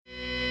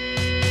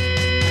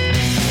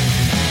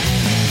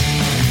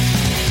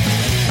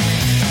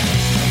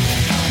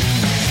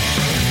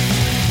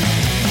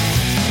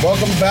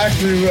Welcome back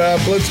to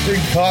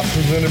Blitzkrieg Talk,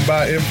 presented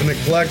by Infinite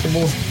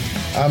Collectibles.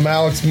 I'm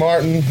Alex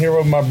Martin, here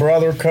with my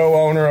brother,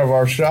 co-owner of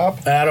our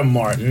shop, Adam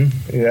Martin.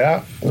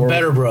 Yeah. The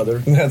better brother.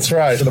 That's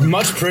right. The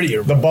much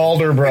prettier brother. The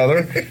balder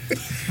brother.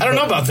 I don't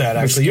know about that,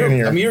 actually.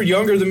 You're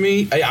younger than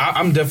me.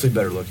 I'm definitely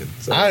better looking.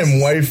 So I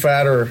am way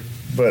fatter,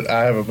 but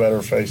I have a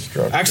better face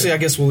structure. Actually, I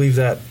guess we'll leave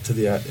that into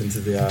the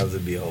eye of the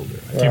beholder.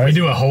 Can we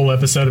do a whole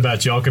episode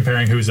about y'all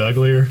comparing who's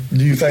uglier?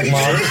 Do you think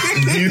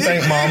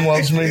mom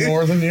loves me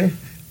more than you?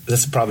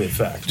 That's probably a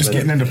fact. Just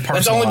getting into personal.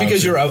 That's only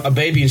because you're a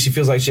baby and she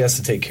feels like she has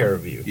to take care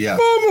of you. Yeah.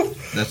 Mama.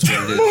 That's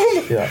what it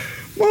is. Yeah.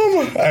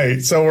 Mama. Hey,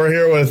 so we're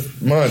here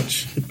with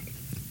Munch,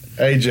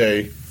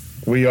 AJ,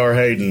 We Are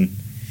Hayden,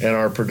 and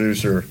our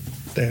producer,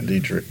 Dan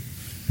Dietrich.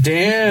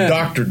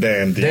 Dr.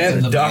 Dan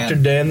Dietrich. Dr.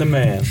 Dan the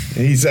man.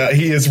 He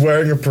is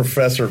wearing a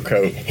professor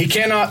coat. He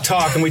cannot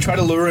talk, and we try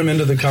to lure him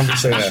into the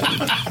conversation.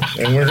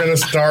 And we're going to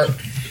start...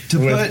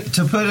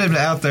 To put him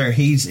out there,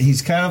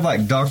 he's kind of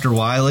like Dr.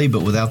 Wiley,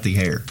 but without the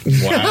hair.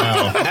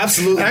 Wow.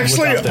 Absolutely.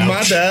 Actually,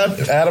 my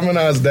dad, Adam and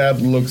I's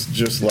dad, looks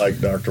just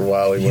like Dr.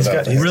 Wiley. He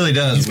really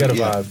does. He's got a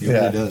vibe. He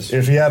really does.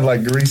 If he had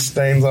like grease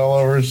stains all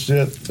over his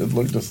shit, it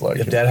looked just like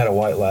If him. Dad had a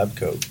white lab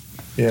coat.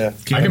 Yeah.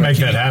 I can make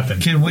that happen.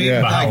 Can we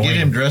Yeah. get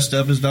him dressed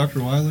up as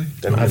Dr. Wiley?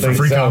 I For think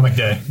Free so. Comic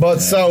Day.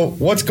 But so,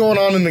 what's going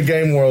on in the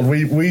game world?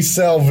 We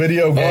sell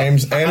video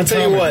games and I'll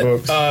tell you comic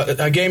what, books.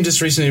 a game just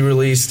recently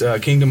released,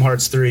 Kingdom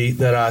Hearts 3,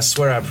 that I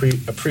swear I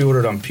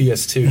pre-ordered on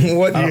PS2.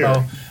 What I don't year?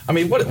 know. I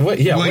mean, what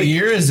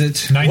year is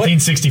it?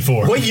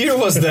 1964. What year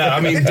was that?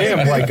 I mean,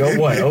 damn, like,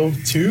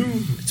 02?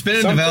 It's been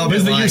in Something? development.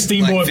 Is the year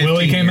Steamboat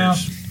Willie came out?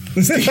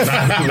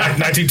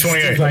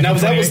 1928. Now,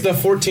 that was the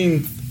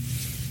 14th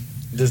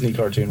Disney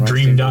cartoon, right?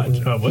 Dream Dot.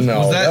 No, Was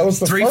that was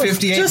the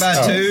 358 first.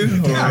 by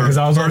 2? Yeah, because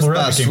I was on First the by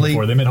Rabbit King Sleep?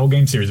 before. They made a whole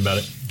game series about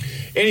it.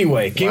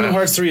 Anyway, Kingdom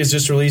Hearts 3 is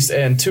just released,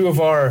 and two of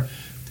our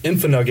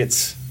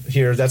Infonuggets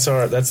here, that's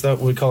what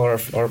we call our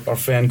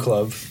fan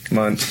club.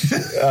 Munch.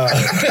 Just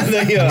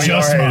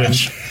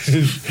much.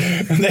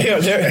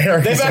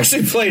 They've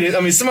actually played it.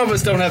 I mean, some of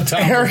us don't have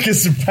time. Eric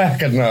is a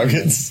pack of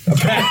nuggets.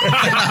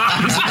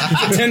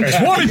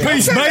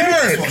 20-piece, baby!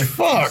 Eric,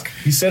 fuck.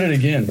 He said it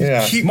again.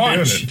 Yeah. Keep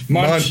Munch.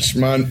 Munch.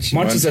 Munch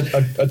is a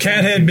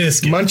Cat head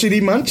biscuit.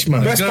 Munchity munch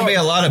munch. There's going to be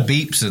a lot of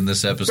beeps in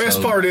this episode.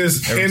 Best part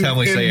is every time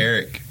we say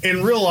Eric.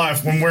 In real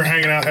life, when we're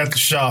hanging out at the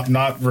shop,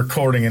 not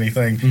recording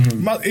anything,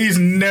 he's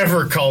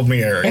never called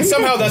me Eric. And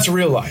somehow that's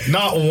real life.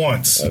 Not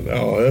once.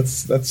 Oh,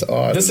 that's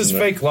odd. This is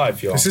fake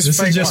life, y'all. This is This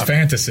fake is just life.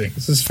 fantasy.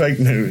 This is fake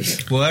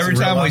news. Well, every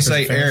Real time we life is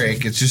say fancy.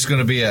 Eric, it's just going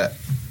to be a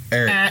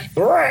Eric.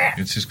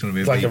 It's just going to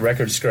be like a beep.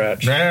 record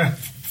scratch. Nah.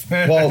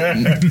 Well, All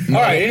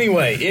right.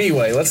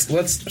 Anyway, let's.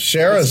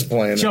 Shara's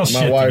playing Y'all it.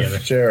 My shit wife, together.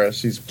 Shara,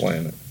 she's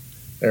playing it.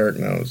 Eric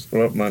knows.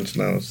 What Munch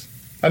knows.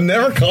 I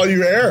never call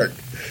you Eric.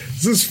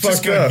 This is Just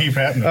fucked gonna up. keep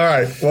happening. All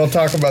right, well,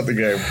 talk about the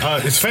game.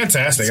 It's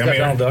fantastic. It's got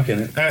Donald Duck in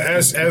it.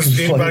 As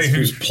anybody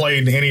who's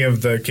played any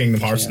of the Kingdom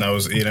Hearts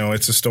knows,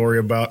 it's a story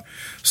about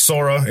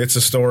Sora. It's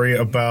a story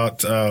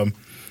about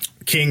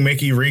King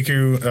Mickey,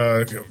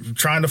 Riku,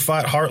 trying to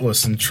fight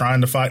Heartless and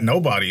trying to fight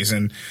nobodies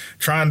and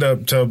trying to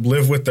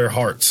live with their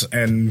hearts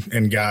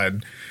and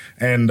guide.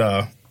 And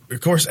of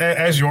course,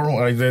 as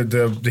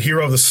the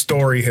hero of the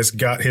story has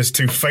got his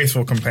two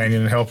faithful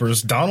companion and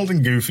helpers, Donald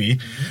and Goofy,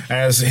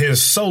 as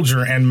his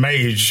soldier and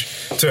mage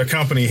to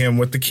accompany him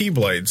with the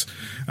Keyblades.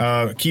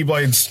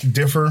 Keyblades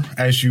differ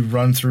as you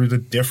run through the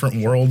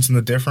different worlds and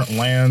the different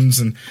lands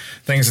and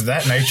things of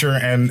that nature,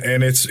 and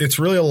it's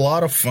really a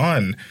lot of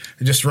fun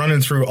just running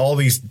through all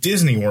these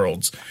Disney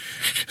worlds.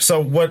 So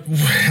what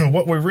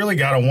we really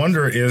got to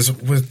wonder is,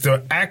 with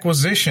the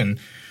acquisition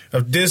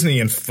of Disney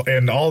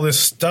and all this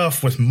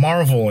stuff with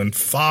Marvel and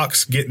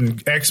Fox getting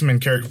X-Men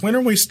characters, when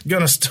are we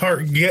going to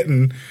start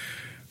getting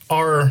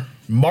our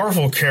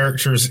Marvel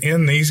characters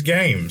in these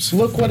games?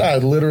 Look what I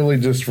literally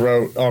just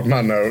wrote on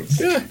my notes.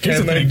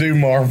 Can they do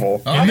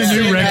Marvel? Oh, the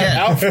new record.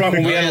 Out front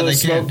when we had a Yeah, little they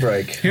smoke can.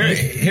 break.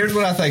 Here's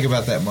what I think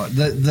about that.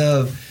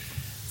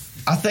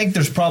 I think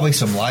there's probably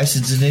some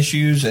licensing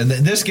issues, and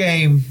this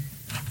game.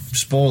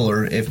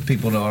 Spoiler, if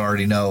people don't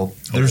already know,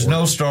 there's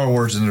no Star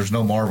Wars and there's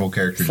no Marvel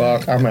characters.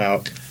 Fuck, I'm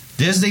out.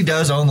 Disney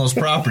does own those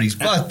properties,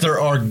 but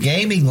there are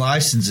gaming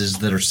licenses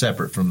that are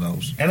separate from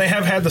those. And they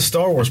have had the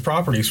Star Wars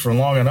properties for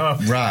long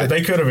enough Right. that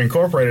they could have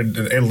incorporated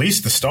at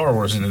least the Star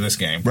Wars into this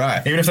game.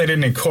 Right. Even if they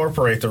didn't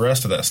incorporate the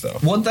rest of that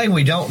stuff. One thing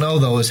we don't know,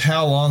 though, is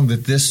how long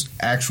that this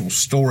actual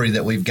story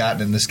that we've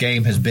gotten in this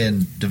game has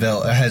been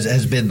developed,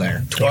 has been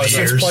there. 20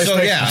 years.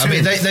 So, yeah, I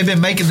mean, they've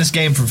been making this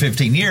game for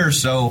 15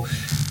 years, so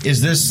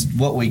is this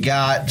what we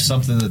got,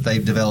 something that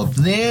they've developed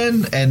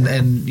then?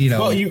 And you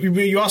know... Well,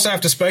 you also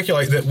have to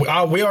speculate that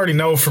we already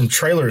already know from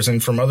trailers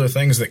and from other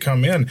things that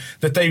come in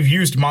that they've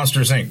used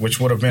Monsters Inc., which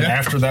would have been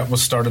after that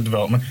was started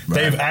development.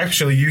 Right. They've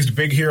actually used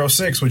Big Hero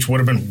 6, which would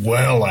have been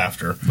well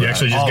after. You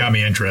actually just got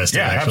me interested.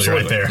 Yeah, actually,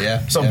 absolutely. right there.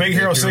 Yeah. So Big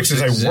Hero 6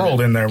 is a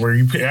world in there where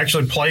you can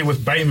actually play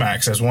with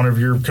Baymax as one of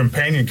your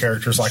companion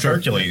characters, like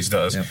Hercules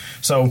does. Yeah.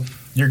 So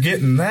you're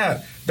getting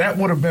that. That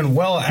would have been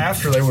well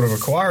after they would have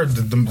acquired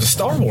the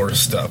Star Wars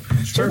stuff.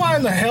 So why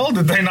in the hell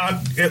did they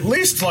not at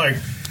least like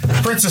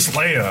Princess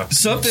Leia?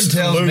 Something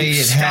tells me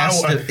it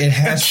has to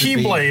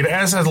be. Keyblade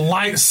as a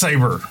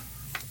lightsaber.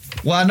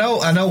 Well,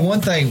 I know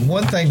one thing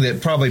that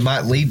probably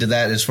might lead to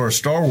that as far as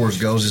Star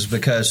Wars goes is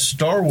because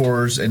Star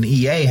Wars and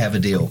EA have a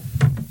deal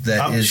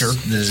that is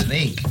an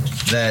Inc.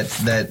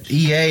 That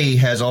EA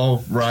has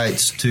all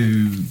rights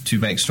to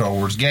make Star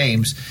Wars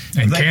games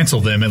and cancel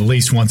them at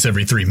least once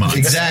every 3 months.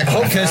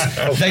 Exactly,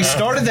 because they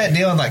started that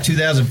deal in like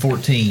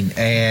 2014,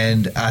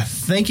 and I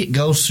think it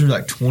goes through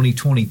like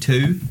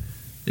 2022.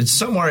 It's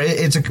somewhere.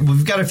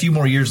 We've got a few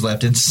more years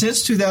left, and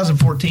since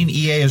 2014,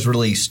 EA has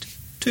released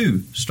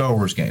 2 Star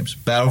Wars games,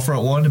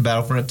 Battlefront 1 and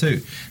Battlefront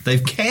 2.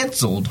 They've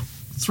canceled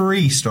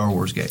 3 Star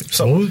Wars games.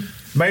 So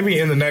maybe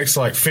in the next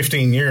like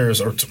 15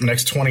 years or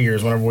next 20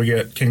 years, whenever we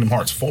get Kingdom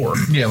Hearts 4,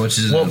 which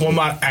is we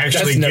might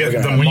actually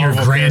get when your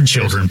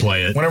grandchildren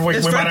play it. Whenever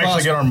we might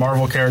actually get our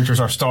Marvel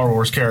characters, our Star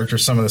Wars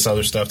characters, some of this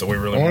other stuff that we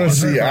really want to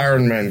see.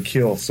 Iron Man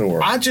kill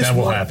Sora. That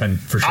will happen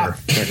for sure.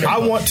 I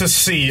want to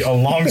see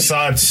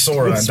alongside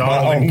Sora and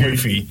Donald and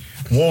Goofy,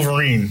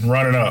 Wolverine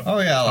running up. Oh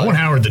yeah, I want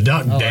Howard the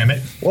Duck. Damn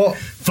it! Well,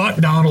 fuck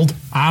Donald.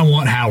 I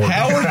want Howard.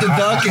 Howard the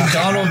Duck and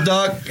Donald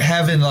Duck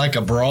having like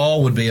a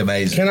brawl would be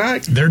amazing.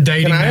 They're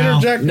dating can I now.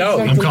 Interject No,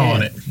 I'm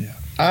calling it.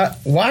 Yeah.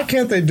 Why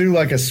can't they do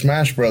like a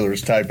Smash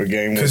Brothers type of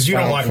game? Because you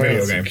don't like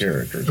video game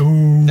characters.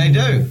 Ooh. They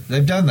do.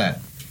 They've done that.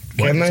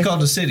 It's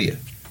called Dissidia.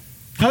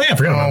 Oh yeah, I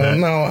forgot about that.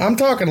 No, I'm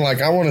talking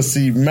like I want to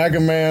see Mega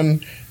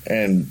Man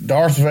and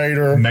Darth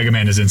Vader. Mega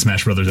Man is in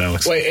Smash Brothers,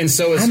 Alex. Wait, and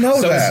so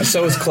is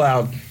so is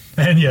Cloud.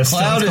 And yes,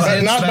 Cloud is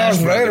in not Smash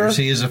Darth Brothers.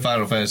 Vader. He is a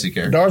Final Fantasy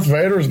character. Darth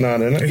Vader's not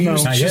in it. He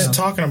was just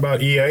talking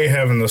about EA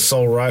having the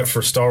sole right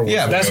for Star Wars.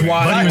 Yeah, that's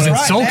why. But he was in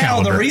Soul now,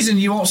 Calibur. the reason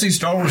you won't see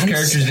Star Wars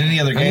characters in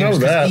any other game is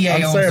because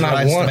EA owns the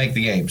rights to make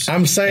the games.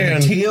 I'm saying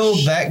and until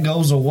that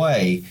goes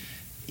away,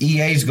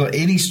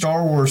 any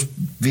Star Wars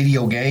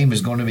video game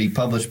is going to be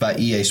published by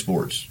EA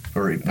Sports. I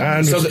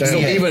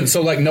understand.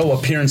 So like no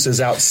appearances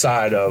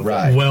outside of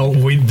Well,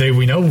 we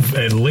know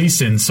at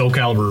least in Soul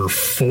Calibur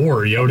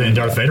 4, Yoda and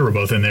Darth Vader were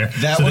both in there.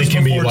 That so was they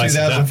can before be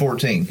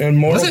 2014. And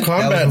Mortal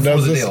Kombat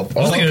does this. I was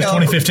thinking it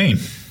was 2015.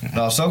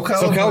 No, Soul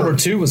Calibur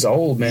 2 was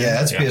old, man. Yeah,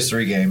 that's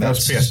PS3 game.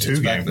 That's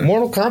PS2 game.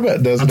 Mortal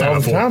Kombat does it all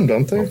the time,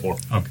 don't they?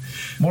 Okay.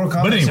 Mortal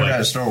Kombat's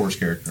not a Star Wars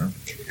character.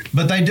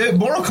 But they do.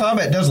 Mortal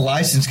Kombat does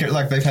license characters,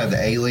 like they've had the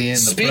Alien.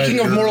 Speaking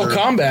of Mortal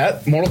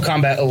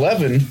Kombat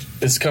 11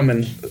 is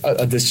coming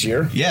this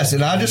year. Yes,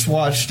 and I just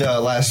watched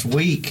last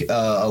week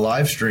a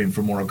live stream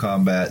for Mortal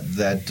Kombat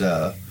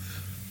that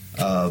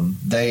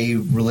they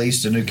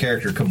released a new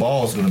character.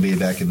 Cabal is going to be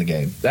back in the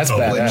game. That's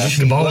badass.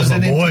 Cabal is my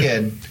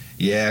boy.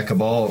 Yeah,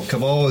 Cabal.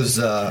 Cabal is.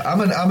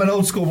 I'm an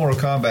old school Mortal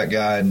Kombat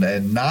guy,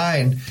 and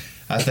 9.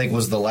 I think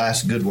was the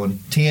last good one.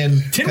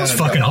 10 was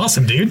fucking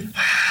awesome, dude.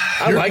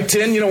 I like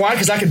 10. You know why?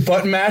 Because I could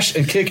button mash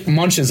and kick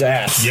Munch's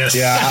ass. Yes.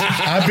 Yeah,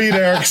 I beat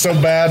Eric so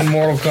bad in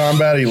Mortal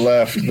Kombat he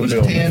left the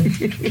building.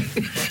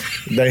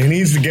 He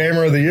needs the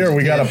Gamer of the Year.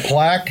 We got a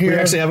plaque here. We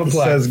actually have a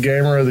plaque. That says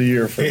Gamer of the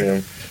Year for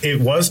him. It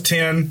was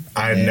 10.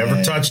 I had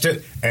never touched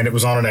it, and it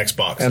was on an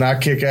Xbox. And I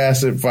kick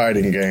ass at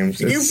fighting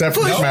games. Except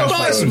for Smash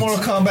Brothers.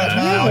 Mortal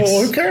Kombat.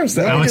 Well, who cares?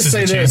 Let me just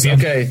say this.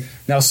 Okay,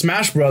 now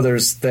Smash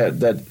Brothers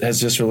that has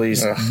just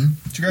released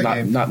it's a great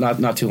game.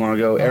 Not too long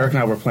ago. Eric and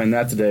I were playing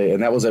that today,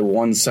 and that was a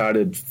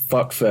one-sided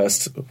fuck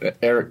fest.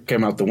 Eric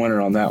came out the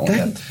winner on that one.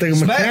 The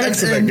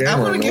mechanics of that game I'm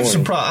going to give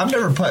some props. I've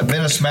never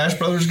been a Smash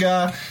Brothers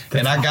guy,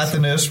 and I got the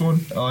newest one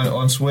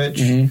on Switch,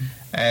 and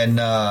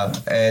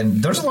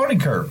there's a learning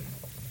curve.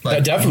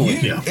 Definitely.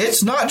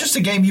 It's not just a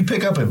game you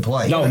pick up and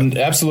play. No,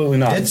 absolutely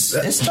not.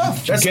 It's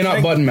tough. You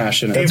cannot button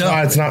mash in it. That's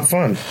why it's not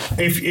fun.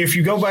 If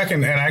you go back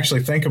and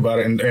actually think about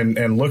it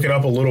and look it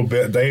up a little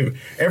bit,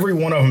 every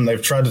one of them they've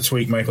tried to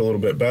tweak, make a little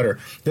bit better.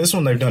 This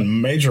one they've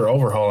done major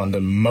overhauling to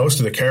most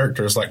of the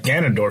characters. Like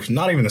Ganondorf,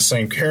 not even the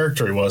same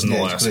character he was in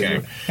the last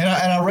game. And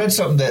I read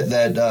something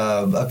that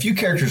a few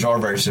characters are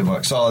very similar.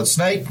 Like Solid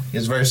Snake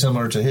is very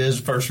similar to his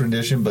first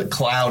rendition, but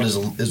Cloud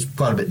is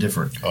quite a bit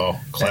different. Oh,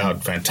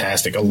 Cloud,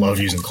 fantastic! I love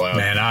using Cloud.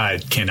 Man, I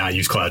cannot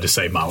use Cloud to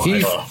save my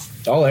life.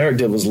 All Eric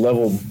did was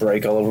level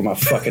break all over my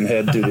fucking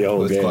head through the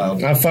whole game.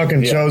 Cloud. I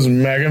fucking chose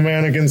Mega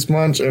Man against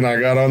Munch, and I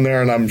got on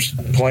there and I'm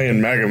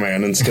playing Mega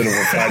Man instead of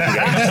a fighting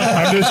game.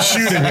 I'm just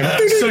shooting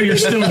him. So you're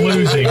still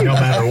losing no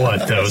matter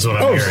what, though, is what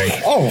I'm hearing.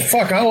 Oh,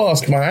 fuck, I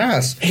lost my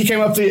ass. He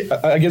came up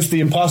against the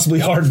impossibly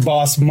hard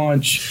boss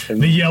Munch.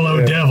 The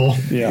Yellow Devil.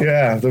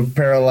 Yeah, the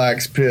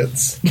Parallax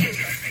Pits.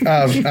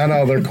 I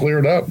know, they're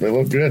cleared up. They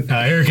look good.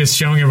 Eric is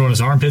showing everyone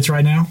his armpits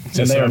right now.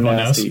 And they are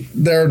nasty.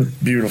 They're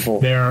beautiful.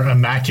 They're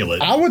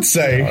immaculate. I would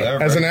say,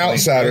 as an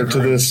outsider to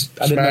this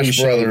Smash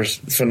Brothers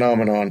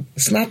phenomenon,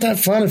 it's not that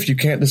fun if you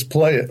can't just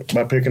play it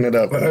by picking it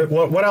up.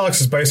 What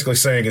Alex is basically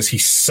saying is he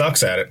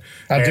sucks at it.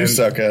 I do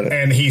suck at it.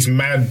 And he's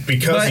mad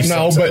because he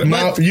sucks at it.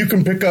 But you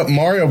can pick up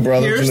Mario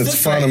Brothers and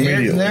it's fun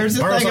immediately. There's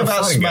the thing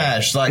about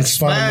Smash. Like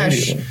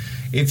Smash,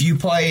 if you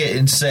play it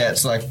in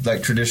sets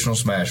like traditional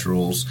Smash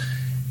rules,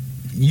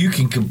 you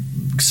can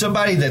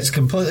somebody that's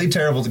completely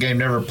terrible at the game,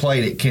 never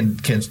played it, can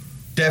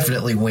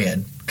definitely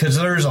win. Because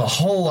there's a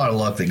whole lot of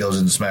luck that goes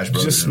into Smash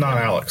Bros. Just not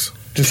Alex.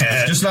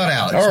 Just not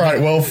Alex. All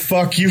right, well,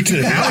 fuck you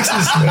too. Alex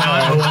is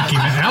not a lucky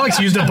man. Alex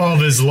used up all of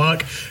his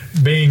luck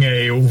being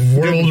a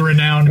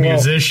world-renowned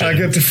musician. I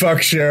get to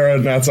fuck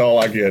Sharon. That's all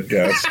I get,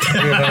 guys.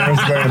 You know what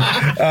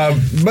I'm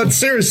saying? But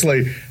seriously,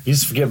 you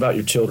just forget about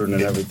your children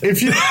and everything.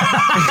 If you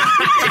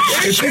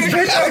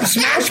pick up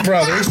Smash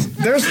Brothers,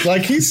 there's,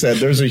 like he said,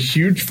 there's a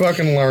huge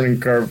fucking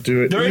learning curve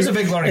to it. There is a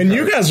big learning curve. And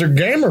you guys are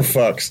gamer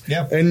fucks.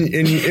 Yep. And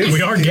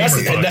we are gamer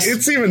fucks.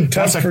 It's even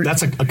tough.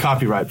 That's a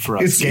copyright for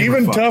us. It's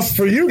even tough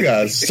for you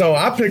guys. So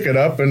I pick it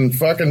up and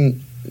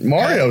fucking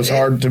Mario's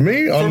hard to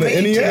me on the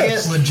NES. To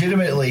get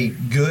legitimately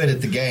good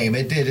at the game,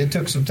 it did. It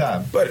took some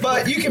time,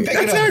 but you can pick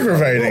it up. That's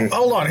aggravating.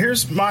 Well, hold on.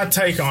 Here's my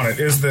take on it: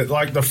 is that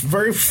like the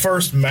very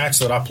first match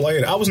that I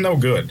played, I was no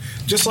good.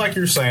 Just like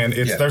you're saying,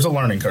 there's a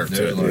learning curve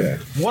to it. Yeah.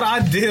 What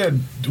I did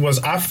was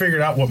I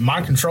figured out what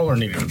my controller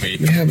needed to be,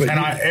 and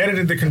I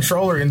edited the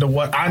controller into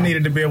what I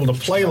needed to be able to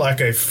play like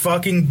a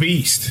fucking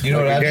beast. You know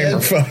what I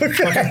did?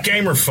 Like a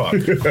gamer fuck.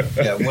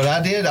 Yeah, what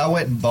I did, I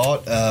went and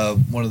bought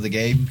one of the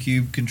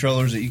GameCube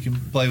controllers that you can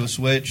play with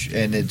Switch,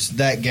 and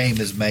that game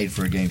is made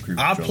for a GameCube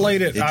controller. I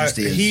played it.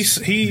 He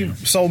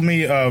sold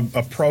me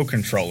a Pro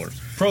controller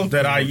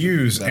that I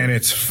use, and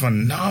it's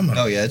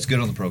phenomenal. Oh yeah, it's good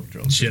on the Pro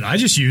controller. Shit, I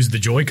just use the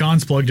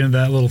Joy-Cons plugged into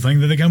that little thing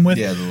that they come with.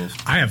 Yeah,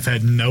 I have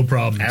had no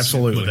problems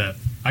Absolutely. with that.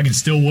 I can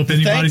still whoop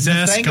anybody's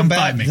ass. Come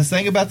fight me. The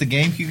thing about the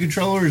GameCube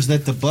controller is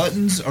that the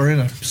buttons are in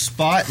a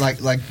spot like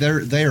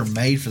they are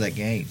made for that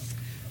game.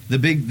 The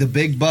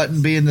big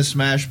button being the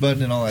smash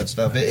button and all that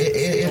stuff.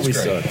 It's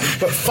great.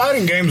 But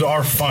fighting games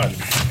are fun,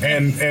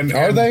 and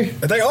are they?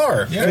 They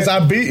are. Because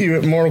I beat you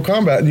at Mortal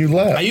Kombat and you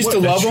left. I used to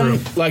love them.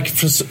 Like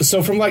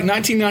so, from like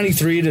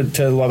 1993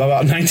 to about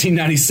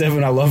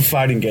 1997, I loved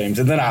fighting games,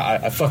 and then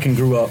I fucking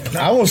grew up.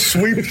 I will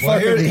sweep here's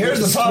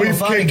the problem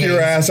sweep kick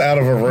your ass out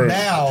of a room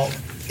now.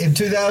 In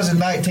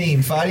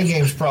 2019, fighting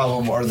games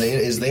problem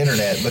is the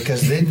internet,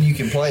 because then you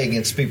can play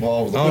against people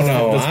all over the world.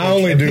 Oh no, I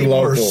only do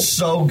local. People are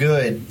so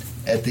good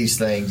at these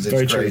things,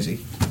 it's crazy.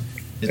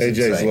 AJ's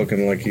insane.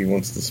 Looking like he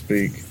wants to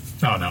speak.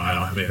 Oh no, I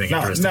don't have anything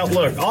interesting. Now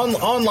look,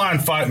 online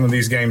fighting with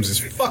these games is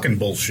fucking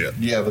bullshit.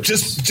 Yeah, but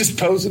just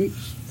posing.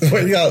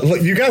 Well, yeah,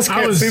 look, you guys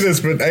can't see this,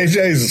 but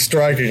AJ's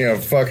striking a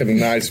fucking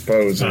nice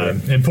pose.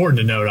 Important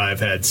to note, I've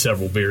had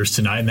several beers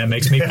tonight, and that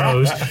makes me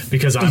pose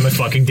because I'm a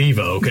fucking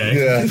diva.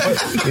 Okay.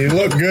 Yeah, you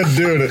look good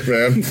doing it,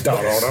 man.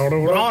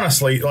 But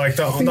honestly, like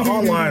the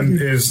online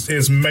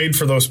is made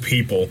for those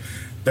people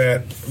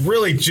that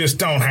really just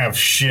don't have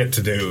shit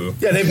to do.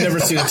 Yeah, they've never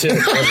seen a tip.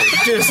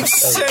 Just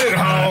sit at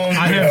home.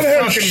 I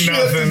have fucking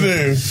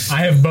nothing.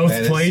 I have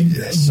both played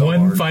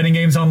one fighting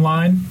games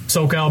online,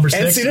 Soul Calibur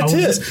 6, seen a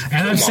tit.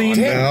 And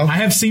I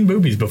have seen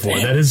boobies before.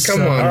 That is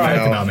come on,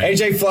 now.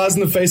 AJ flies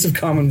in the face of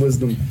common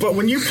wisdom. But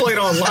when you played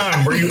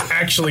online, were you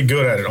actually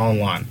good at it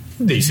online?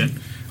 Decent.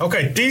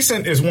 Okay,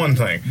 decent is one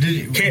thing. Do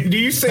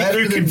you think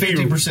better you than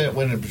could 50%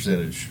 winning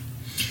percentage?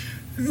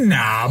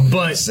 Nah,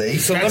 but so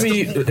let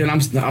me. And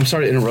I'm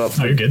sorry to interrupt.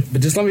 Oh, you're good.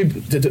 But just let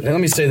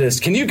me say this.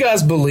 Can you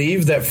guys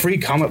believe that Free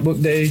Comic Book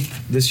Day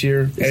this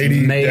year is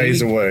 80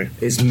 days away?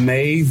 Is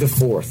May the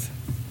 4th.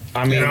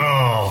 I mean,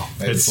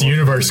 it's the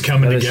universe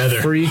coming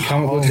together. Free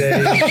Comic Book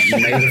Day,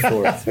 May the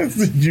 4th. It's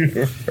the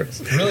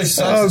universe. It really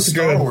sucks that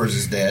Star Wars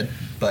is dead.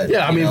 But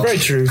yeah, I mean, very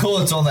true. Cool,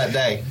 it's on that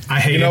day.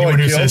 I hate anyone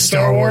who says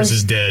Star Wars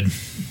is dead.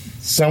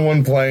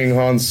 Someone playing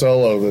Han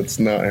Solo that's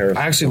not Harrison.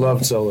 I actually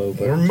loved Solo.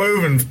 But we're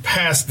moving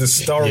past the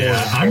Star Wars.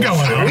 I'm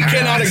going on. We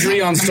cannot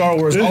agree on Star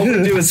Wars. All we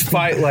do is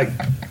fight like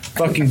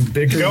fucking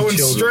bickering going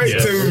children.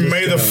 Straight to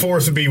May the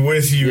 4th be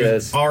with you.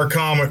 Yes. Our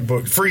comic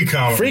book, free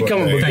comic book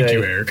day. Thank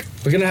you, Eric.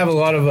 We're going to have a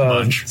lot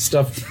of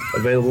stuff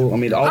available. I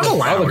mean, all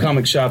the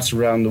comic shops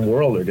around the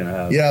world are going to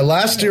have. Yeah,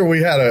 last year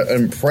we had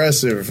an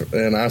impressive,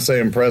 and I say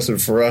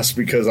impressive for us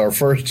because our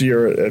first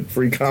year at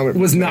Free Comic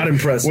was not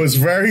impressive. Was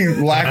very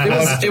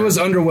lackluster. It was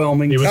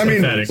underwhelming. It was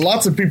pathetic.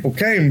 Lots of people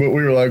came, but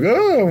we were like,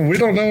 oh, we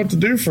don't know what to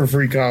do for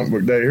Free Comic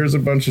Book Day. Here's a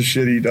bunch of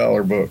shitty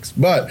dollar books.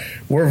 But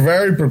we're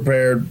very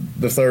prepared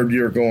the third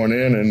year going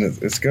in, and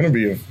it's going to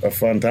be a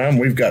fun time.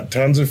 We've got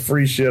tons of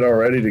free shit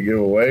already to give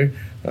away.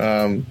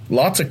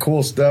 Lots of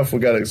cool stuff. We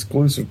got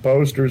exclusive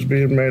posters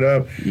being made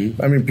up.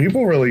 I mean,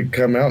 people really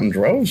come out in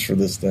droves for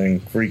this thing,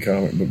 Free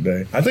Comic Book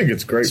Day. I think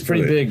it's great. It's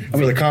pretty big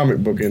for the comic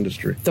book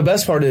industry. The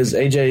best part is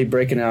AJ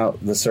breaking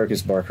out the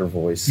Circus Barker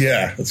voice.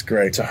 Yeah, that's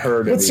great. To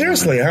herd. But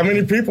seriously, how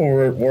many people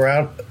were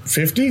out?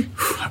 50?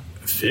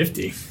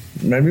 50.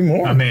 Maybe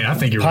more. I mean, I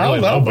think you're really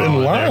low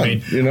ball. I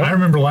mean, I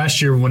remember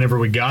last year whenever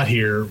we got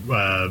here,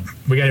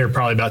 we got here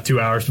probably about 2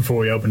 hours before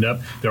we opened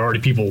up. There were already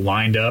people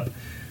lined up.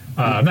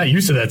 I'm not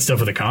used to that stuff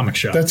with a comic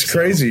shop. That's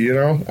crazy, you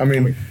know. I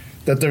mean,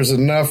 that there's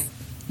enough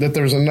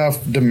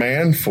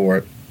demand for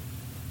it.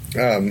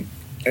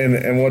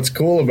 And what's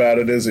cool about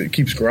it is it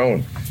keeps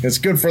growing. It's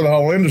good for the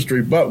whole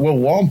industry, but will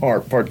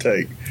Walmart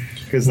partake?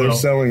 Because they're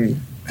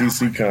selling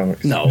DC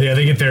Comics. No. Yeah,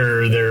 they get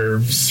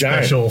their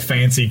special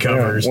fancy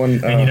covers. Yeah,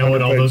 and you know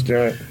what?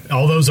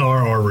 All those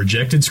are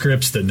rejected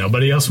scripts that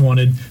nobody else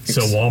wanted.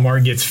 So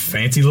Walmart gets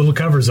fancy little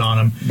covers on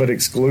them. But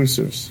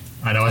exclusives.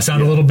 I know I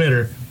sound a little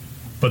bitter,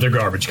 but they're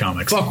garbage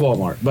comics. Fuck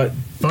Walmart. But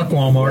fuck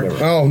Walmart.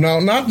 Whatever. Oh, no,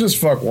 not just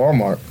fuck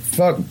Walmart.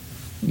 Fuck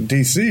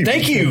DC.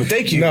 Thank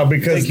you. No,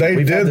 because they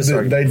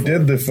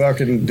did the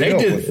fucking deal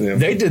with them.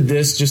 They did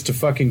this just to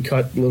fucking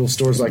cut little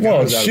stores like Well,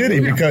 ours it's out of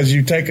shitty the- because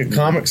you take a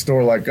comic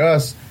store like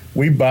us,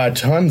 we buy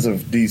tons of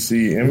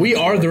DC. We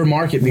are their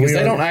market because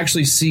they don't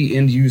actually see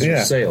end user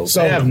sales.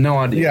 So, they have no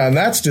idea. Yeah, and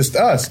that's just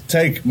us.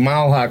 Take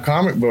Mile High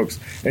Comic Books,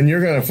 and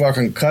you're going to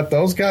fucking cut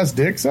those guys'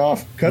 dicks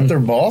off, cut their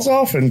balls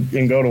off, and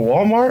go to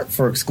Walmart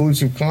for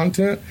exclusive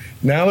content.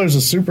 Now there's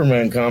a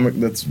Superman comic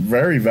that's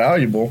very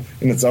valuable,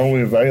 and it's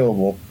only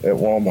available at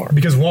Walmart.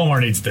 Because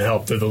Walmart needs the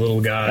help. They're the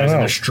little guys, and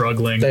they're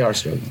struggling. They are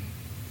struggling.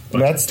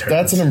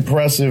 That's an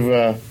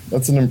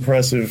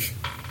impressive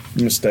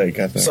mistake,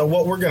 I think. So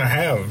what we're going to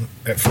have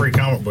at Free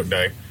Comic Book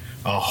Day,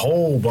 a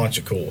whole bunch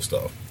of cool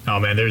stuff. Oh,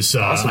 man, there's,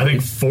 I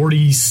think,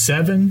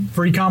 47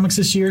 free comics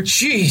this year.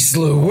 Jeez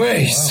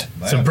Louise.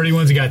 Wow, Some pretty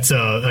ones. You got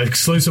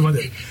exclusive ones.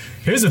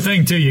 Here's the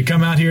thing, too. You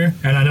come out here,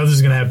 and I know this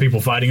is going to have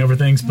people fighting over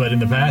things, but in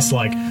the past,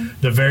 like,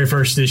 the very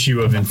first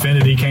issue of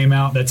Infinity came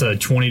out. That's a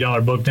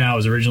 $20 book now. It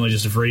was originally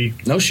just a free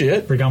No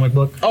shit. comic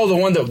book. Oh,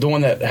 the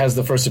one that has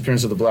the first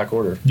appearance of the Black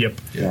Order. Yep.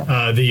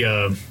 Yeah.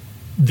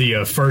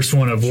 The first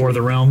one of War of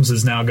the Realms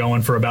is now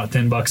going for about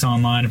 $10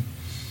 online,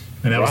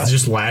 and that was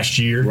just last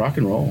year. Rock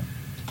and roll.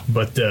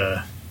 But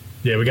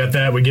yeah, we got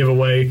that. We give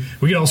away.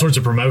 We get all sorts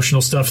of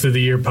promotional stuff through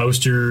the year: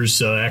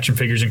 posters, action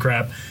figures, and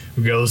crap.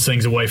 We give those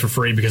things away for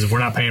free because if we're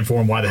not paying for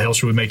them, why the hell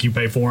should we make you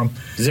pay for them?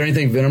 Is there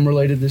anything Venom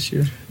related this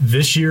year?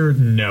 This year,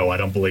 no, I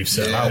don't believe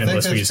so. Yeah, I think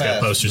unless we that's just got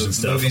past. posters The and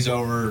stuff. movie's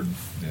over.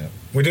 Yeah.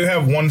 We do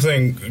have one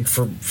thing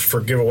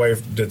for giveaway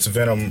that's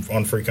Venom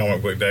on Free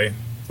Comic Book Day.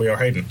 We are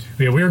Hayden.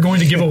 Yeah, we are going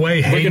to give away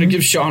We're going to Hayden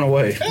give Sean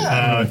away. to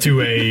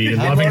a I've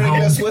loving already home.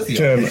 guessed with you.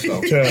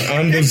 to an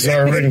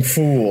undeserving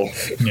fool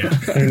Yeah.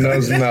 who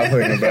knows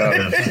nothing about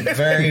it.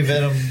 Very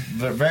Venom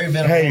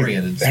Hey,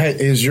 oriented.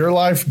 is your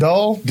life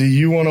dull? Do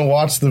you want to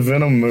watch the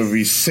Venom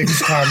movie 6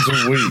 times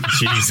a week?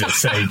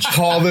 Jesus H.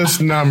 Call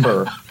this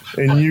number,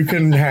 and you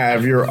can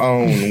have your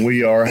own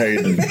We Are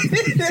Hayden.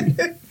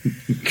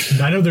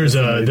 I know there's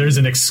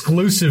an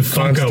exclusive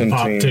Funko Pop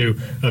Constantine. too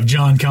of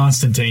John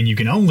Constantine. You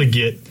can only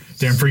get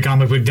during Free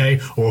Comic Book Day,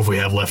 or if we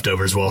have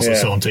leftovers, we'll also Yeah.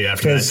 sell them to you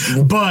after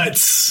that.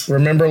 But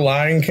Remember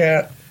Lion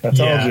Cat? I told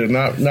Yeah. you,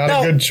 not No,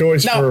 a good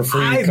choice no, for a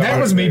free comic.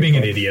 that was me being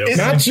an idiot. Okay?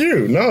 Not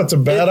you. No, it's a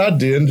bad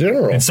idea in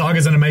general. And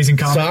Saga's an amazing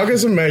comic.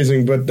 Saga's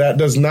amazing, but that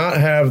does not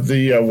have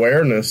the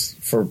awareness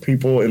for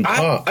people in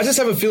pop. I just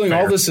have a feeling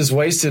all this is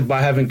wasted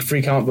by having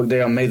Free Comic Book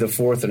Day on May the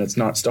 4th, and it's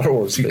not Star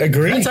Wars.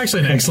 Agree. That's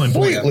actually an excellent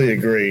point. Completely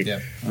agree. Yeah.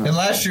 And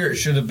last year it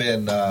should have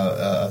been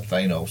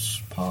Thanos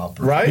pop.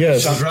 Right?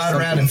 Yes. It was right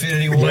around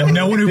Infinity War. But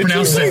no one who Did you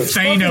pronounces say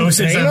it Thanos is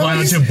fucking allowed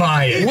Thanos? to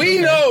buy it. We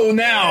know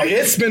now.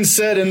 It's been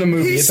said in the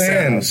movie. It's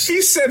Thanos.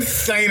 He said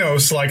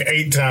Thanos like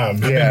 8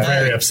 times. I've Yeah. been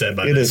very upset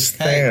by It this. is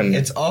Hey, Than.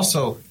 it's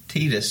also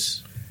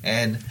Titus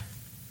and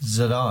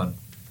Zidane.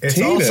 It's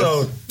Titus.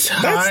 also It's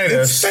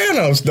Titus.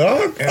 Thanos,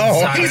 dog. And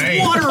Oh, Zion. He's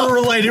water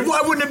related.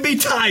 Why wouldn't it be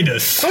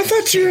Titus? I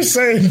thought you were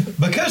saying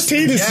Because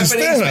Titus is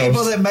Japanese Thanos.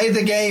 people that made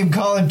the game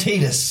call him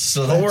Titus,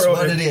 so that's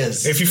what it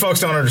is. If you folks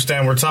don't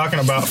understand, we're talking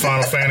about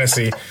Final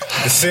Fantasy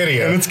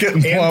Dissidia. and it's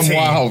getting plumb NT,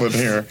 wild in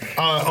here.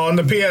 on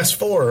the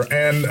PS4,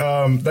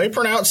 and they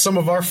pronounced some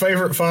of our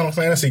favorite Final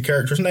Fantasy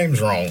characters' names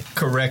wrong.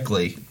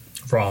 Correctly,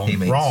 Wrong. he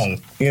means. Wrong.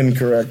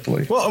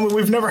 Incorrectly. Well, I mean,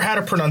 we've never had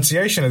a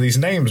pronunciation of these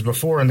names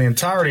before in the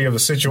entirety of the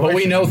situation. But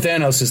we know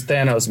Thanos is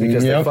Thanos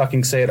because Yep. they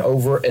fucking say it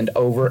over and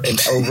over and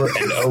over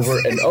and over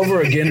and over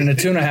again in a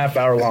 2.5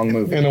 hour long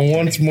movie. And a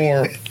once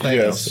more, Thanos.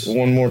 yes,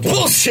 one more time.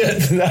 Bullshit.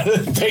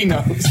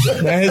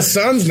 Thanos. Now his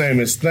son's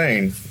name is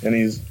Thane, and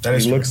he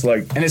looks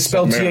like, And it's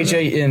spelled Mariner.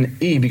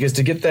 Thane because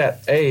to get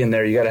that A in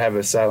there, you got to have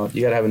a silent.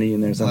 You got to have an E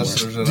in there somewhere.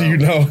 Unless there's an Do you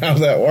know how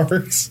that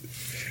works?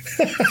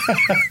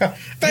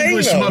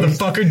 English Thanos.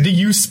 motherfucker, do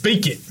you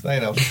speak it?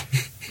 Thanos.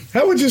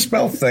 How would you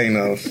spell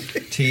Thanos?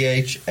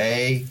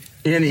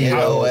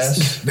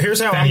 THANOS.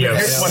 Here's how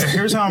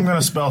here's how I'm going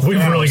to spell. We've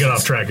Thanos. really got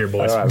off track here,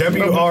 boys. All right.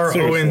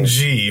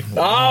 WRONG.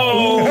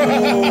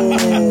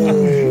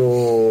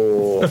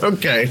 Oh.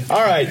 Okay.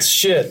 All right.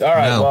 Shit. All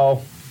right. No.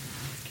 Well.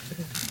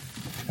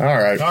 All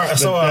right.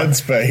 So, Dead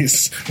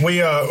Space.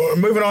 We're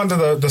moving on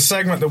to the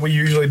segment that we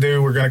usually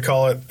do. We're going to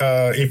call it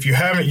If You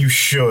Haven't, You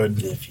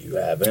Should. If you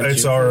haven't,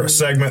 It's our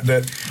segment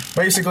that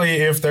basically,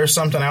 if there's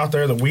something out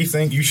there that we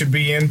think you should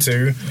be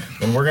into,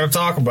 then we're going to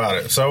talk about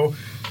it. So,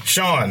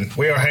 Sean,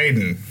 we are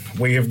Hayden.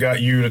 We have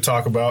got you to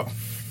talk about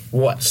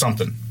what?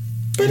 something.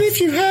 But if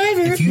you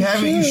haven't, If you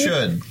haven't, you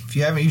should. If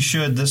you haven't, you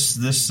should.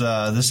 This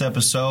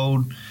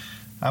episode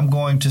I'm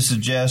going to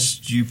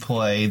suggest you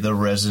play the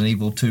Resident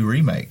Evil 2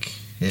 remake.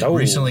 It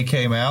recently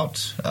came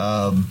out.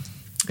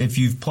 If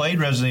you've played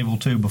Resident Evil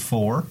 2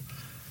 before,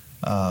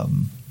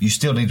 you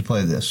still need to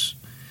play this.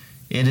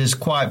 It is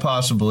quite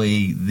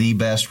possibly the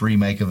best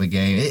remake of the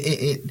game.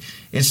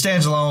 It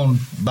stands alone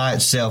by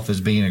itself as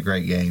being a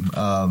great game.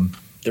 The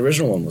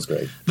original one was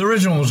great. The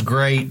original was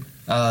great.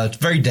 It's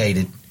very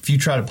dated. If you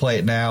try to play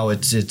it now,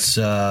 it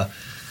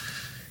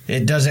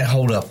doesn't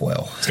hold up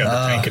well. It's got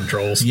the tank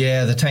controls.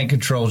 Yeah, the tank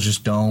controls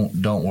just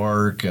don't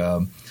work.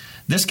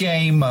 This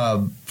game,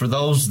 for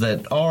those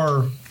that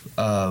are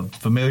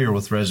familiar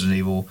with Resident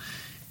Evil,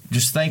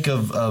 just think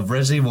of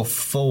Resident Evil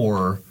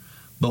 4,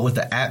 but with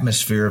the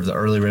atmosphere of the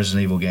early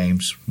Resident Evil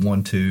games,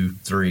 1, 2,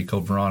 3,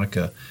 Code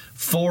Veronica.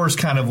 4 is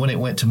kind of when it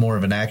went to more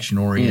of an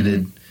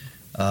action-oriented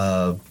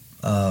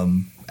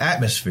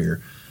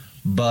atmosphere.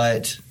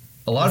 But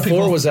a lot of people...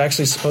 4 was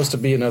actually supposed to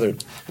be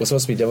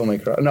Devil May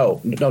Cry. No,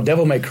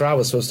 Devil May Cry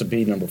was supposed to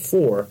be number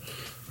 4.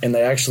 And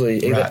they actually,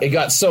 it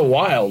got so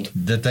wild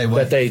that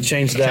they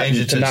changed that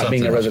to not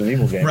being a Resident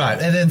Evil game.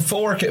 Right. And then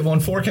when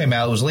 4 came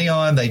out, it was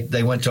Leon.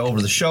 They went to over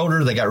the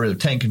shoulder. They got rid of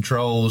tank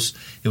controls.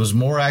 It was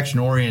more action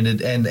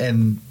oriented.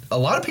 And a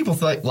lot of people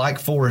like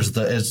 4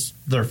 as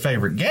their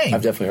favorite game.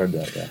 I've definitely heard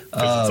that, yeah.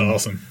 It's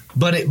awesome.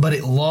 But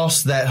it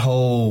lost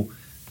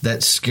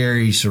that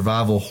scary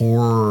survival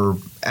horror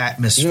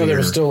atmosphere. You know, there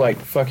was still like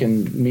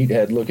fucking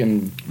meathead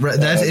looking. Right,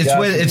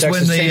 it's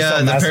when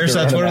the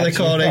parasites. What are they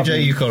called?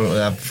 AJ, you called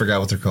it. I forgot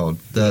what they're called.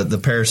 The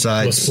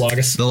parasites,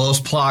 the Los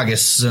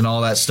Plagas, and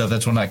all that stuff.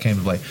 That's when that came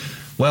to play.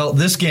 Well,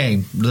 this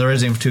game, the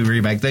Resident Evil 2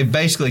 remake, they've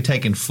basically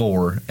taken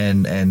 4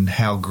 and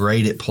how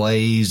great it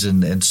plays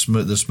and the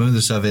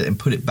smoothness of it, and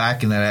put it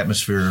back in that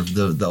atmosphere of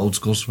the old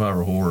school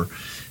survival horror,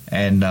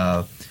 and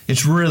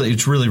it's really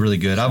really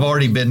good. I've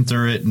already been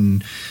through it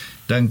and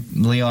done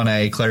Leon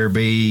A, Claire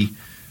B,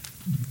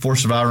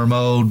 Force Survivor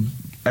mode.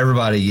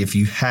 Everybody, if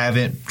you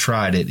haven't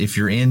tried it, if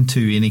you're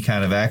into any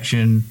kind of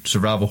action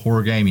survival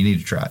horror game, you need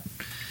to try it.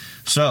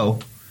 So,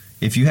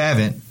 if you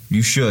haven't,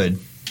 you should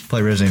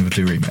play Resident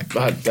Evil 2 remake.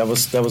 That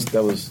was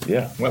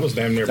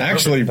damn near.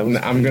 Actually,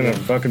 I'm gonna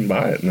fucking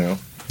buy it now,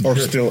 or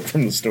steal it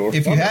from the store.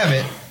 If you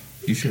haven't,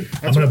 you should.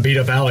 I'm gonna beat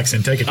up Alex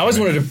and take it. I always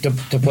wanted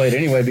to play it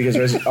anyway because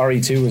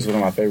RE2 was one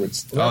of my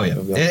favorites. Oh yeah,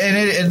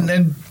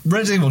 and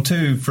Resident Evil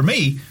 2 for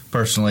me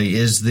personally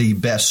is the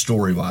best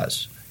story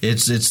wise.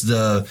 It's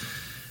the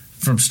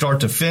from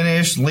start to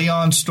finish,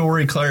 Leon's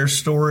story, Claire's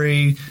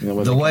story,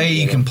 the way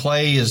you can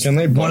play is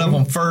one of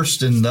them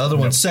first and the other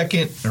one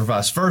second, or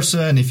vice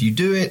versa. And if you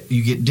do it,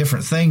 you get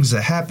different things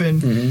that happen.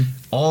 Mm-hmm.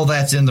 All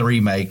that's in the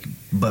remake,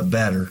 but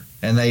better.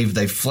 And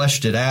they've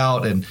fleshed it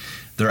out, and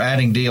they're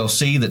adding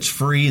DLC that's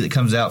free that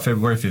comes out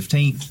February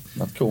 15th.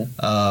 That's cool.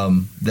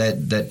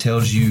 That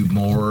tells you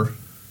more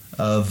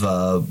of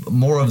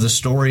the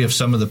story of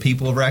some of the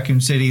people of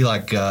Raccoon City,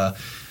 like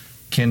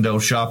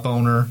Kendo, shop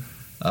owner.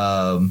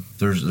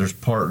 There's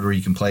part where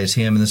you can play as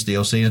him in this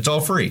DLC, and it's all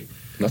free.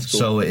 That's cool.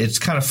 So it's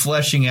kind of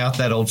fleshing out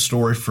that old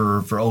story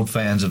for old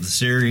fans of the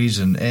series,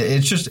 and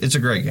it's a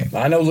great game.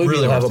 I know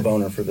Luby will have a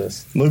boner for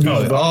this.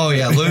 Oh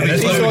yeah,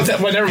 Luby.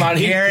 Well, never mind.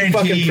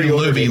 Guaranteed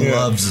Luby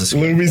loves this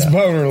game. Luby's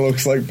boner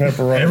looks like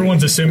pepperoni.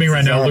 Everyone's assuming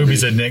right now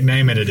Luby's a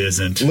nickname, and it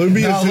isn't.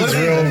 Luby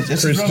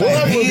is his real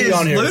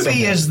Christian.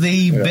 Luby is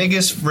the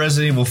biggest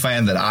Resident Evil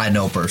fan that I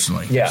know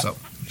personally. Yeah. So.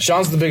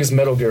 Sean's the biggest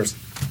Metal Gear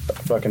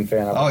fucking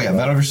fan.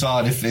 Metal Gear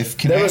Solid. If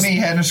Konami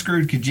hadn't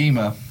screwed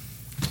Kojima.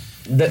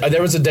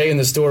 There was a day in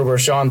the store where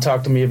Sean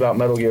talked to me about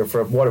Metal Gear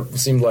for what it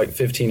seemed like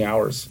 15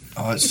 hours.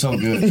 Oh, it's so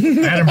good.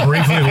 Adam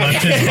briefly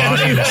left his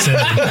body in a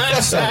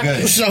second.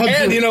 It's so good.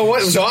 And you know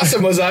what was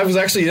awesome was I was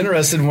actually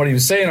interested in what he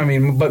was saying. I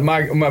mean, but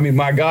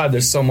my God,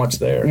 there's so much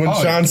there. When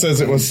Sean says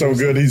it was so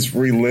good, he's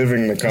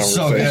reliving the conversation.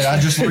 So good.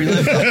 I just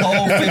relived the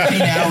whole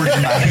 15 hours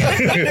in my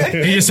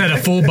head. He just had a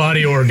full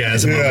body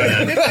orgasm over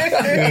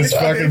that. And his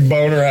fucking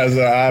boner has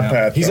an eye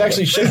patch. He's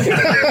actually shaking.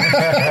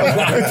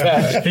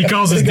 He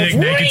calls his dick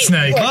Naked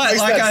Snake. But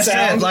like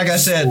I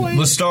said,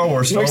 with Star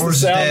Wars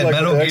is dead. Like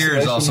Metal Gear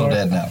is also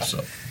dead now.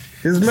 So.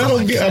 Is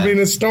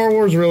is Star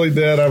Wars really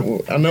dead?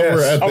 I know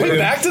we're at the end. Are we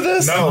back to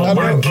this? No, I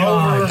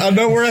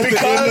know we're at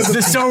the end of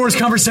the Star Wars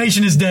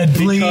conversation is dead,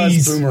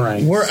 please.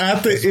 Boomerang. We're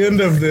at the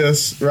end of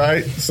this,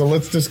 right? So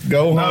let's just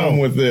go home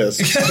with this.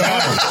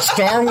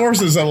 Star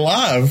Wars is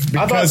alive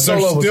because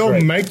they're still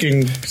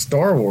making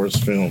Star Wars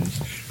films.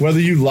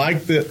 Whether you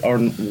like it or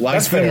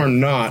them or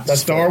not,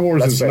 Star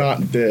Wars is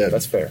not dead.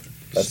 That's fair.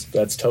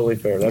 That's totally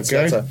fair.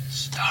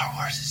 Star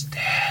Wars is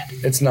dead.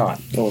 It's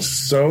not. Well,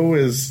 so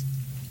is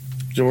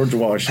George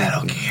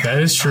Washington.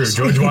 That is true.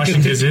 George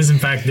Washington is in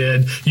fact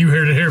dead. You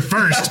heard it here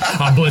first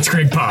on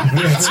Blitzkrieg Pop.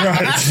 That's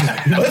right.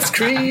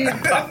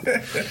 Blitzkrieg Pop.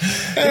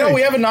 Hey,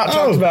 we haven't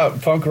talked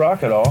about punk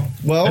rock at all.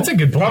 Well, that's a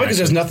good point. Probably because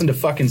there's nothing to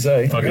fucking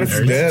say.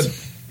 It's dead.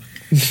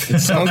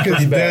 Punk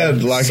is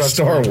dead like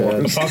Star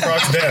Wars. Punk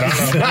rock's dead.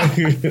 I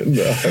don't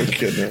know. No, I'm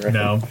kidding. Right?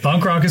 No,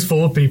 punk rock is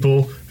full of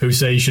people who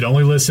say you should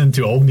only listen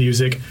to old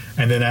music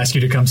and then ask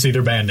you to come see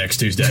their band next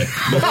Tuesday.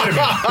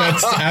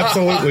 That's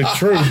absolutely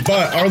true.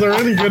 But are there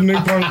any good new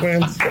punk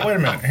bands? Wait a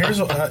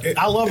minute.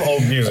 I love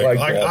old music.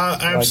 I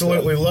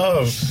absolutely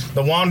love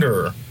The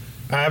Wanderer.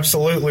 I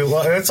absolutely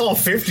love it. It's all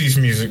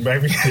 50s music,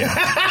 baby. Yeah.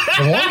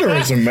 The Wanderer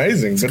is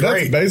amazing, but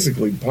that's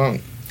basically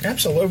punk.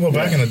 Absolutely. Well,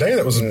 back in the day,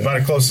 that was about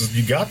as close as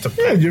you got to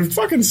punk. Yeah, you're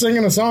fucking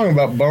singing a song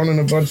about boning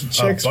a bunch of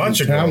chicks from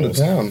town to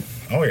town.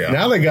 Oh, yeah.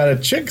 Now they got a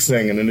chick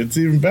singing, and it's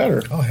even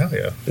better. Oh, hell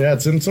yeah. Yeah,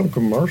 it's in some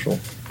commercial.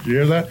 You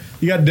hear that?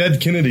 You got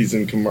Dead Kennedys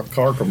in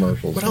car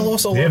commercials. But I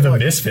also love the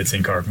Misfits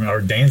in car,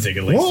 or Danzig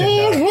at least. Do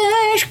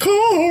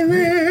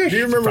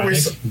you remember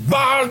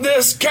buy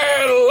this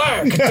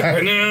Cadillac?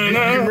 Do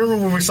you remember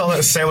when we saw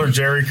that Sailor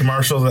Jerry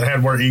commercial that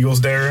had Where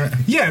Eagles Dare in it?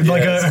 Yeah,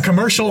 like a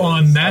commercial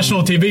on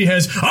national TV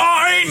has,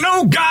 I ain't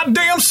no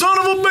goddamn son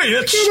of a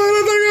bitch.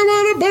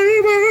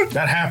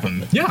 That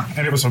happened. Yeah.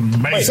 And it was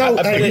amazing. So,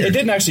 it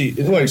didn't actually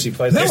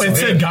play that. No, it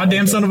said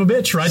goddamn son of a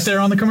bitch right there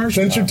on the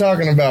commercial. Since you're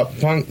talking about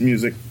punk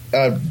music,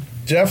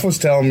 Jeff was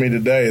telling me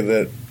today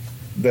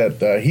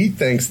that he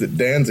thinks that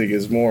Danzig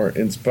is more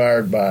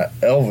inspired by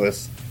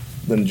Elvis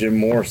than Jim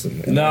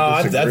Morrison. No,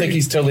 I think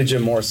he's totally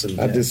Jim Morrison.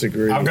 I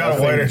disagree. I've got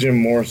a way to Jim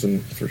Morrison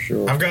for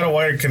sure. I've got a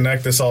way to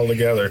connect this all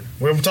together.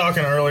 We were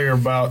talking earlier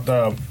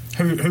about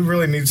who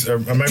really needs, or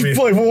maybe to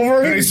play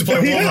Wolverine. Who needs to play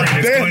Wolverine?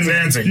 It's Glenn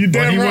Danzig. You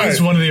damn right. He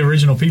was one of the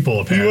original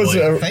people. Apparently, he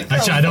was.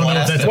 Actually, I don't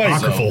know if that's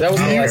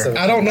apocryphal.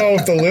 I don't know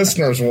if the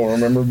listeners will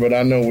remember, but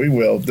I know we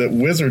will. That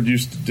Wizard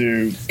used to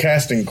do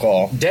casting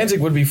call. Danzig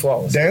would be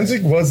flawless.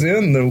 Danzig was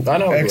in the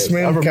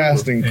X-Men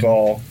casting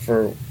call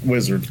for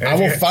Wizard. I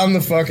will find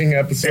the fucking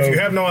episode. If you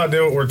have no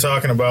idea what we're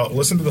talking about,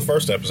 listen to the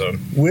first episode.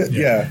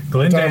 Yeah,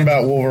 we're talking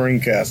about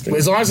Wolverine casting.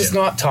 As long as it's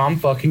not Tom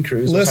fucking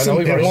Cruise.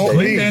 Listen,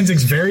 Glenn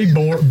Danzig's very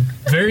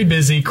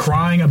busy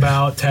crying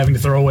about having to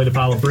throw away the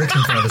pile of bricks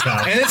in front of his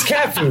house. And it's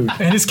cat food.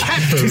 He's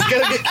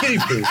got to get kitty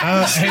food.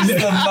 And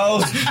the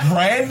most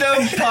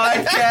random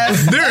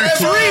podcast. There are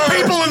three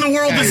people in the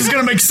world this is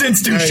going to make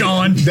sense to,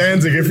 Sean.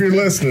 Danzig, if you're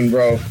listening,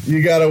 bro,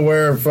 you got to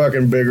wear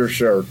fucking bigger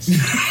shirts.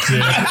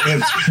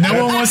 Yeah.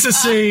 No one wants to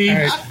see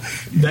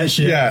that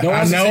shit. Yeah,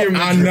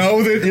 I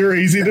know that you're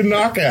easy to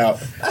knock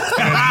out. And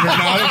you're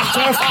not a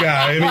tough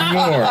guy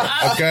anymore,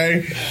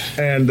 okay?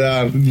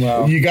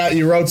 And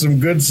you wrote some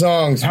good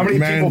songs. How many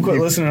people quit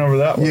listening over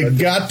that one? You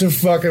got to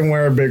fucking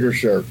wear bigger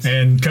shirts.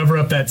 And cover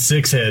up that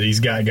 6 head he's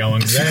got going,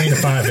 because that ain't a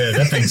 5 head.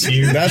 That thing's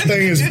huge. That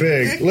thing is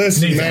big.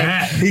 Listen,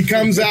 man, he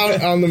comes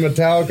out on the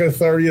Metallica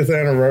 30th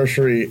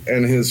anniversary,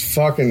 and his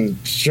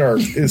fucking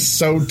shirt is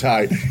so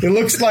tight. It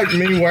looks like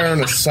me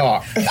wearing a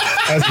sock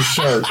as a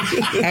shirt.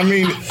 I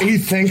mean, he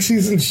thinks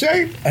he's in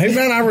shape. Hey,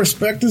 man, I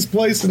respect his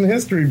place in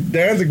history.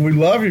 Danzig, we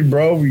love you,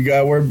 bro. You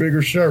got to wear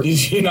bigger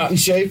shirts. You're not in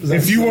shape?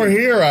 If you were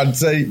here, I'd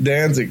say,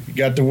 Danzig, you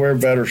got to wear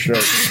better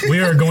shirts. We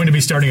are going to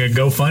be starting a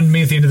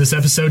GoFundMe at the end of this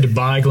episode to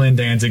buy Glenn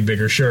Danzig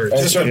bigger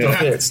shirts.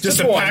 Just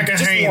a pack of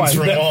Hanes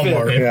from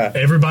Walmart.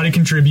 Everybody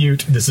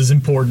contribute. This is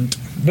important.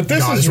 But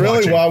this is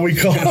really why we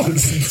call it.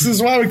 This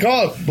is why we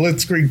call it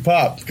Blitzkrieg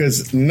Pop,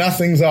 because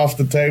nothing's off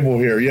the table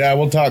here. Yeah,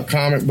 we'll talk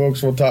comic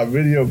books, we'll talk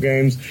video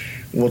games,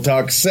 we'll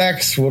talk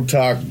sex, we'll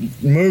talk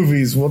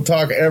movies, we'll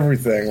talk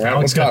everything. Right?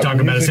 Alex got to talk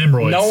about his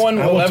hemorrhoids. No one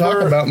will ever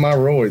talk about my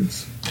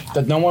roids.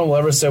 That no one will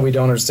ever say we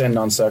don't understand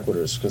non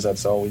sequiturs, because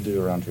that's all we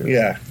do around here.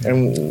 Yeah,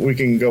 and we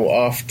can go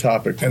off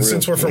topic. And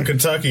since we're from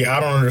Kentucky, I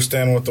don't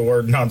understand what the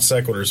word non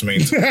sequiturs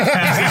means. Well,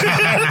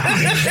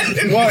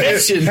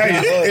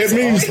 it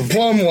means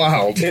plumb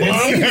wild.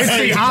 It's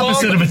the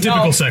opposite of a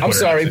typical sequitur. I'm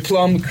sorry,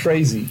 plumb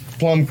crazy.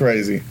 Plumb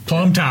crazy.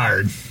 Plumb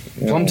tired.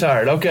 Plumb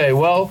tired. Okay,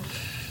 well,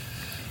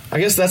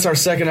 I guess that's our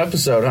second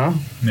episode, huh?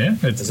 Yeah,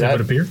 it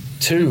would appear.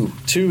 Two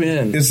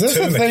in. Is this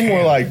a thing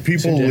where like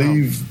people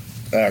leave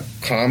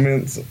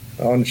comments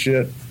on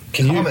shit?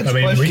 Can you? I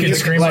mean, we could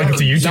scream like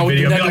it's a YouTube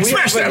video and be like,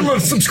 smash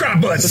that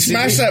subscribe button.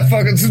 Smash that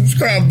fucking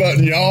subscribe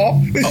button,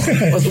 y'all.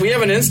 We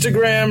have an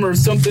Instagram or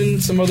something,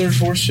 some other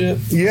horse shit?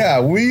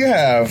 Yeah, we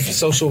have.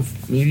 Social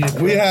media.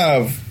 We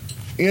have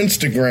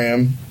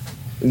Instagram,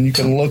 and you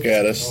can look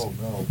at us. Oh,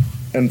 no.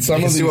 And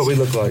some you of see what we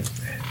look like.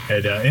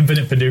 At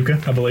Infinite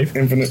Paducah, I believe.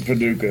 Infinite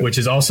Paducah. Which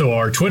is also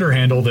our Twitter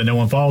handle that no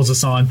one follows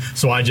us on,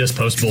 so I just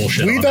post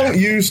bullshit We don't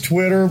use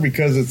Twitter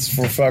because it's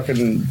for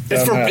fucking...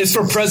 It's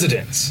for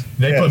presidents.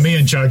 They put me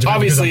in charge of it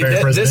because I'm very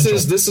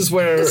presidential. This is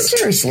where...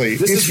 Seriously.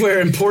 This is where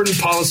important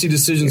policy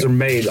decisions are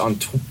made on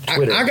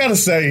Twitter. I gotta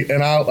say,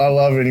 and I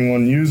love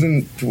anyone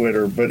using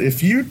Twitter, but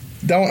if you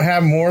don't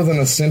have more than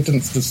a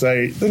sentence to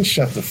say, then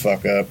shut the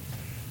fuck up.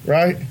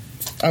 Right?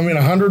 I mean,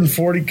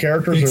 140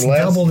 characters it's or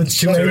less. Doubled. It's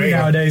 280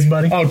 nowadays,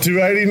 buddy. Oh,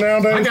 280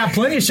 nowadays? I got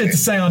plenty of shit to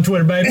say on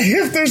Twitter, baby.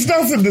 If there's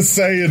nothing to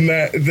say in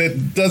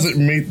that doesn't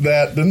meet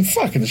that, then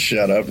fucking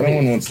shut up. No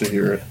one wants to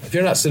hear it. If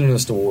you're not sending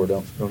us to war,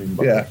 don't even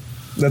bother. Yeah,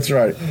 that's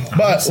right.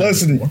 But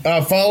listen,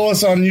 follow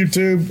us on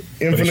YouTube,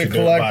 Infinite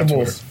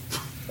Collectibles.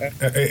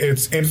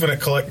 It's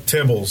Infinite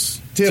Collectibles.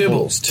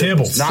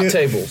 Tibbles. Not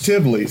tables.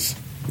 Tibblies.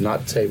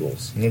 not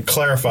tables. And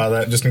clarify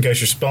that just in case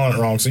you're spelling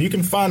it wrong. So you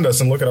can find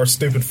us and look at our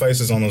stupid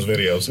faces on those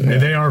videos. Yeah.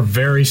 They are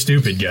very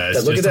stupid, guys.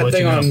 Yeah, look at that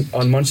thing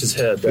on Munch's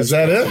head. Is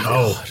that it?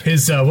 Oh,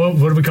 his what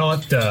do we call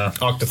it?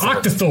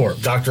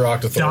 Octothorpe. Dr.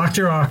 Octothorpe.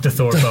 Dr.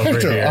 Octothorpe over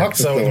here. Octothorpe.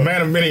 So the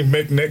man of many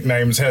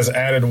nicknames has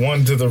added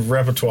one to the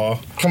repertoire.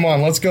 Come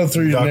on, let's go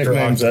through your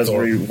nicknames as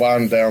we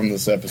wind down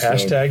this episode.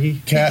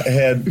 Hashtaggy? Cat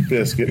Head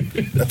Biscuit.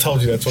 I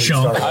told you that's what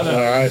Chunk. he started.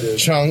 All right,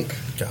 Chunk.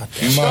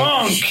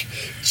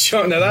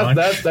 Chunk. Now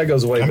that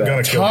goes way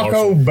back.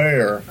 Taco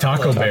Bear.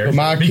 Taco Bear.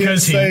 My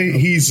kids say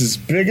he's as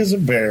big as a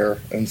bear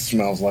and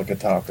smells like a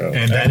taco.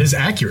 And that is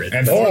accurate.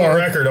 And for the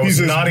record, I was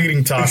not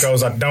eating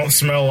tacos. I don't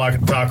smell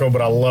like a taco,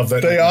 but I love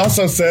that. They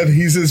also said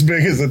he's as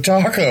big as a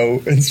taco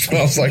and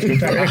smells like a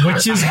bear.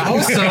 Which is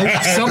also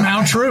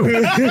somehow true.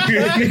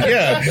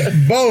 Yeah,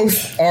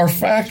 both are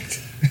fact.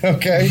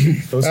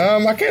 Okay.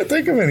 I can't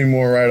think of any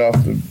more right off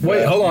the...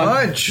 Wait, hold on.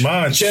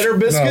 Munch. Cheddar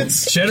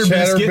biscuits? No.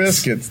 Cheddar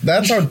biscuits.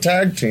 That's our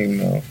tag team,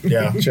 though.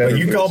 Yeah. But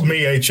you called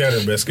me a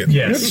cheddar biscuit.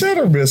 Yes. You're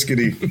cheddar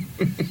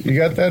biscuity. You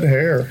got that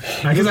hair.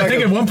 Because I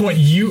think at one point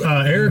you,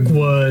 Eric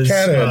was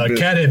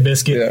Cathead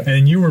biscuit,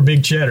 and you were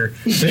Big Cheddar.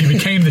 So you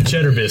became the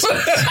Cheddar biscuit.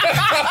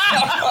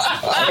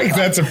 I think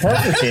that's a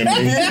perfect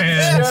ending.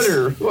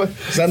 Cheddar.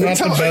 Is that not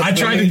the best? I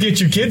tried to get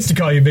your kids to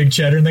call you Big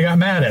Cheddar, and they got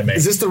mad at me.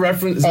 Is this the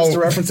reference? Is this the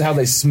reference to how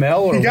they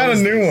smell? Or you got a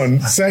new one.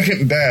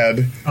 Second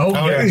dad. Oh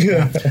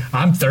yeah.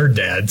 I'm third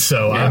dad,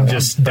 so I'm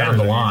just down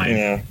the line.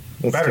 Yeah,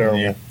 that's better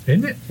terrible.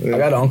 Isn't it? I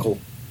got an uncle.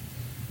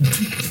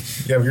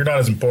 Yeah, but you're not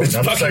as important.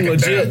 I'm fucking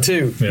legit dad.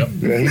 too. Yep.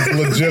 Yeah, he's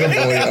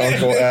legitimately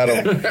Uncle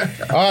Adam.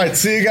 All right,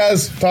 see you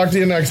guys. Talk to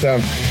you next time.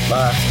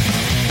 Bye.